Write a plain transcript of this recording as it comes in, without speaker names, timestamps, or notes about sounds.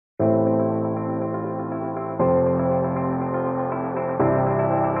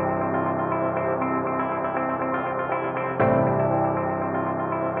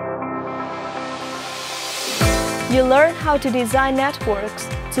You learn how to design networks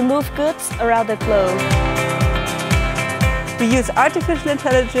to move goods around the globe. We use artificial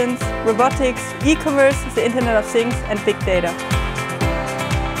intelligence, robotics, e-commerce, the Internet of Things and big data.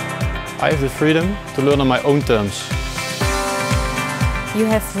 I have the freedom to learn on my own terms. You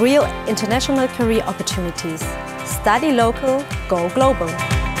have real international career opportunities. Study local, go global.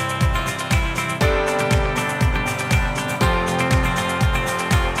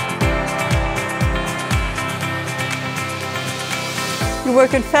 You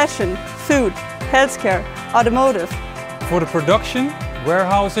work in fashion, food, healthcare, automotive. For the production,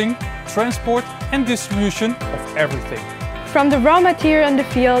 warehousing, transport and distribution of everything. From the raw material in the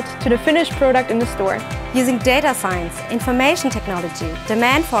field to the finished product in the store. Using data science, information technology,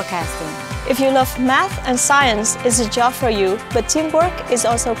 demand forecasting. If you love math and science, it's a job for you, but teamwork is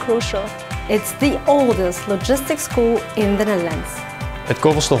also crucial. It's the oldest logistics school in the Netherlands. It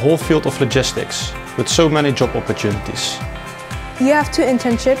covers the whole field of logistics, with so many job opportunities. You have 2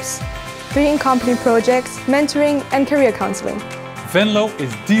 internships, 3 in-company projects, mentoring and career counseling. Venlo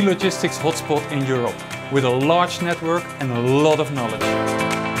is the logistics hotspot in Europe, with a large network and a lot of knowledge.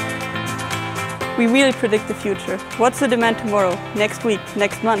 We really predict the future. What's the demand tomorrow, next week,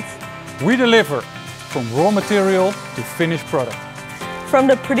 next month? We deliver from raw material to finished product. From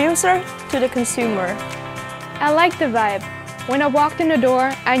the producer to the consumer. I like the vibe. When I walked in the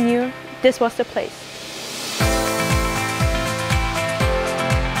door, I knew this was the place.